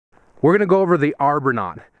We're gonna go over the arbor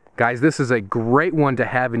knot. Guys, this is a great one to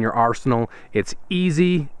have in your arsenal. It's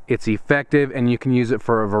easy, it's effective, and you can use it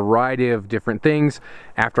for a variety of different things.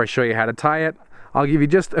 After I show you how to tie it, I'll give you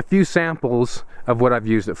just a few samples of what I've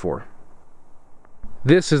used it for.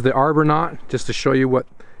 This is the arbor knot, just to show you what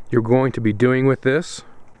you're going to be doing with this.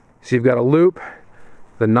 So you've got a loop,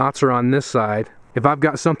 the knots are on this side. If I've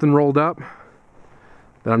got something rolled up,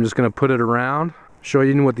 then I'm just gonna put it around, show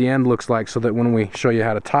you what the end looks like so that when we show you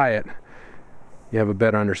how to tie it, you have a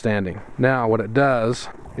better understanding. Now what it does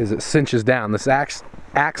is it cinches down. This acts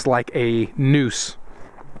like a noose,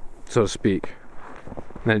 so to speak.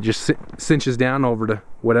 And then it just cinches down over to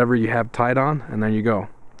whatever you have tied on, and there you go.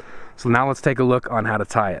 So now let's take a look on how to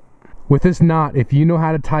tie it. With this knot, if you know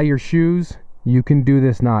how to tie your shoes, you can do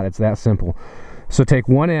this knot. It's that simple. So take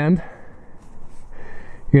one end,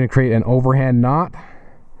 you're gonna create an overhand knot.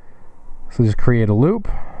 So just create a loop.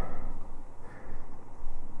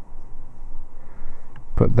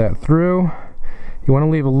 Put that through. You want to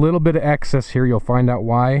leave a little bit of excess here. You'll find out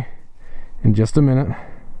why in just a minute.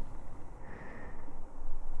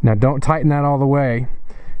 Now don't tighten that all the way.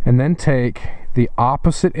 And then take the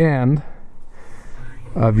opposite end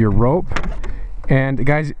of your rope. And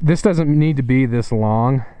guys, this doesn't need to be this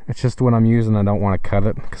long. It's just what I'm using. I don't want to cut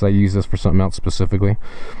it because I use this for something else specifically.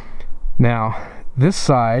 Now this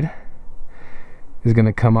side is going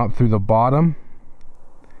to come up through the bottom,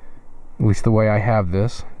 at least the way I have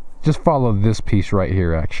this. Just follow this piece right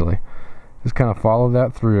here, actually. Just kind of follow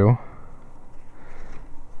that through.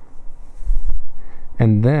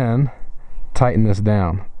 And then tighten this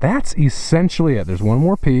down. That's essentially it. There's one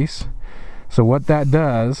more piece. So what that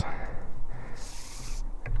does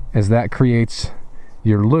is that creates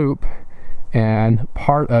your loop and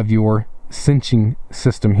part of your cinching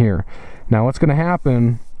system here. Now what's going to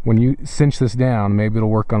happen when you cinch this down, maybe it'll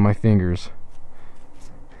work on my fingers.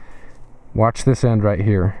 Watch this end right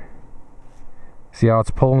here. See how it's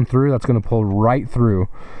pulling through? That's going to pull right through.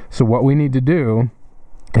 So what we need to do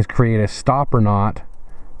is create a stopper knot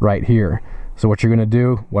right here. So what you're going to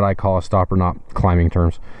do, what I call a stopper knot, climbing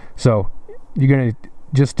terms. So you're going to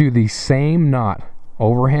just do the same knot,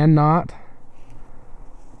 overhand knot.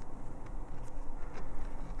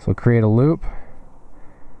 So create a loop.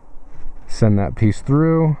 Send that piece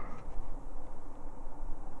through,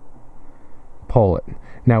 pull it.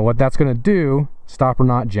 Now what that's going to do, stopper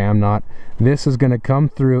knot, jam knot, this is going to come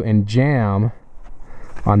through and jam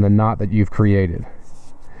on the knot that you've created.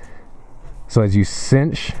 So as you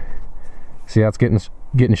cinch, see how it's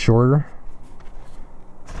getting shorter?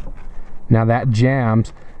 Now that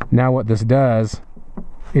jams. Now what this does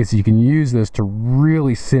is you can use this to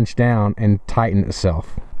really cinch down and tighten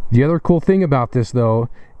itself. The other cool thing about this though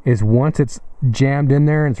is once it's jammed in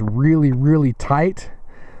there and it's really, really tight,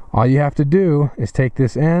 all you have to do is take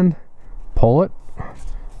this end, pull it,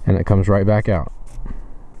 and it comes right back out.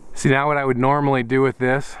 See, now what I would normally do with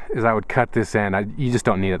this is I would cut this end. You just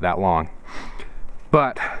don't need it that long.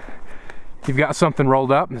 But you've got something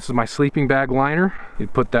rolled up. This is my sleeping bag liner.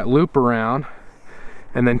 You'd put that loop around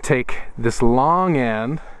and then take this long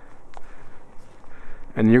end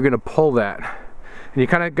and you're gonna pull that. And you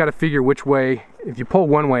kind of got to figure which way. If you pull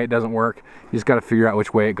one way, it doesn't work. You just got to figure out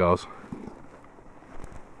which way it goes.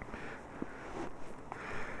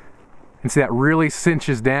 And see, that really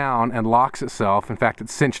cinches down and locks itself. In fact,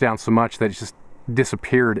 it's cinched down so much that it's just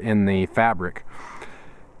disappeared in the fabric.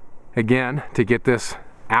 Again, to get this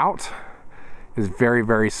out is very,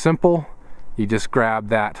 very simple. You just grab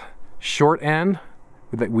that short end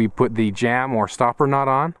that we put the jam or stopper knot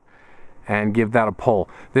on and give that a pull.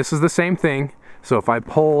 This is the same thing. So if I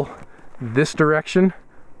pull this direction,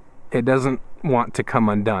 it doesn't want to come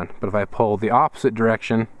undone. But if I pull the opposite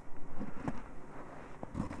direction,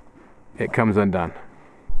 it comes undone.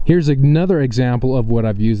 Here's another example of what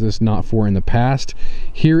I've used this knot for in the past.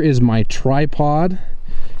 Here is my tripod,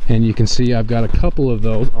 and you can see I've got a couple of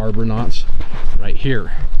those arbor knots right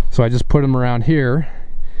here. So I just put them around here.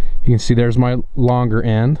 You can see there's my longer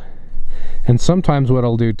end. And sometimes what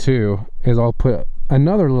I'll do too is I'll put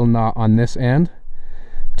another little knot on this end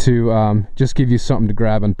to just give you something to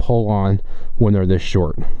grab and pull on when they're this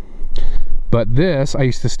short. But this, I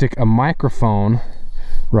used to stick a microphone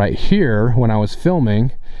right here when I was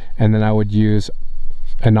filming, and then I would use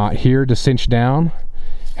a knot here to cinch down,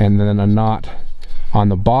 and then a knot on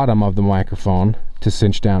the bottom of the microphone to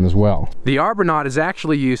cinch down as well. The arbor knot is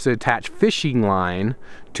actually used to attach fishing line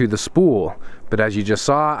to the spool, but as you just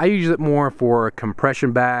saw, I use it more for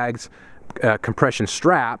compression bags, compression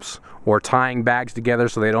straps, or tying bags together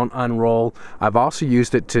so they don't unroll. I've also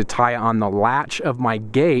used it to tie on the latch of my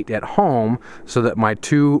gate at home so that my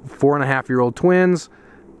two 4.5-year-old twins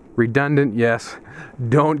Redundant, yes.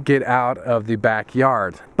 Don't get out of the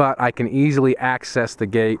backyard, but I can easily access the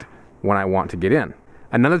gate when I want to get in.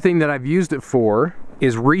 Another thing that I've used it for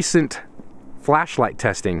is recent flashlight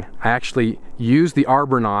testing. I actually used the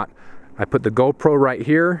Arbor knot. I put the GoPro right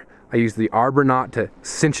here. I used the Arbor knot to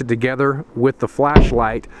cinch it together with the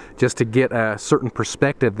flashlight just to get a certain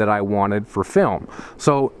perspective that I wanted for film.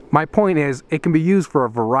 So my point is, it can be used for a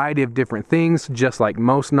variety of different things. Just like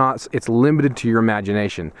most knots, it's limited to your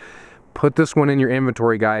imagination. Put this one in your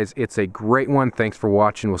inventory, guys. It's a great one. Thanks for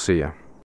watching. We'll see you.